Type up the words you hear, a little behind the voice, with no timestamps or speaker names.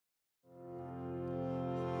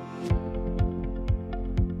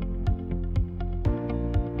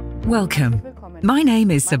Welcome. My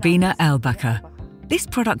name is Sabina Elbacher. This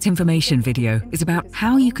product information video is about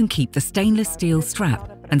how you can keep the stainless steel strap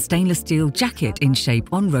and stainless steel jacket in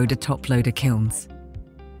shape on ROHDE toploader kilns.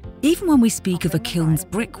 Even when we speak of a kiln's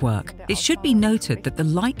brickwork, it should be noted that the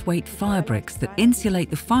lightweight fire bricks that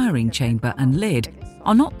insulate the firing chamber and lid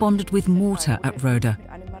are not bonded with mortar at ROHDE.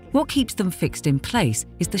 What keeps them fixed in place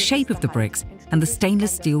is the shape of the bricks and the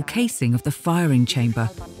stainless steel casing of the firing chamber,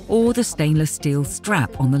 or the stainless steel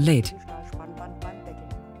strap on the lid.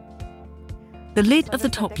 The lid of the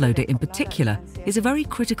toploader in particular is a very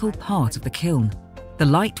critical part of the kiln. The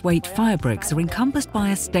lightweight fire bricks are encompassed by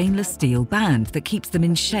a stainless steel band that keeps them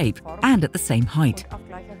in shape and at the same height.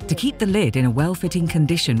 To keep the lid in a well-fitting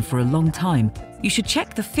condition for a long time, you should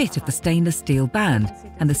check the fit of the stainless steel band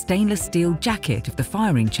and the stainless steel jacket of the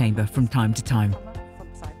firing chamber from time to time.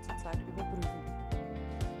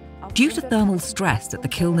 Due to thermal stress that the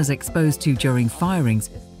kiln is exposed to during firings,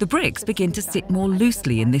 the bricks begin to sit more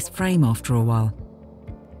loosely in this frame after a while.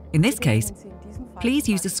 In this case, please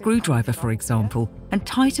use a screwdriver, for example, and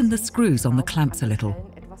tighten the screws on the clamps a little.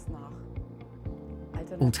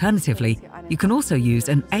 Alternatively, you can also use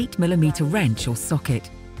an 8mm wrench or socket.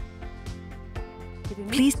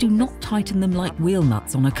 Please do not tighten them like wheel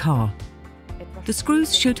nuts on a car. The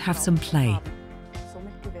screws should have some play.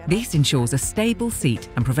 This ensures a stable seat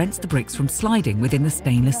and prevents the bricks from sliding within the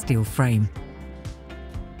stainless steel frame.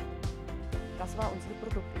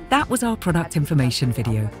 That was our product information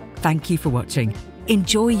video. Thank you for watching.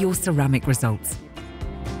 Enjoy your ceramic results.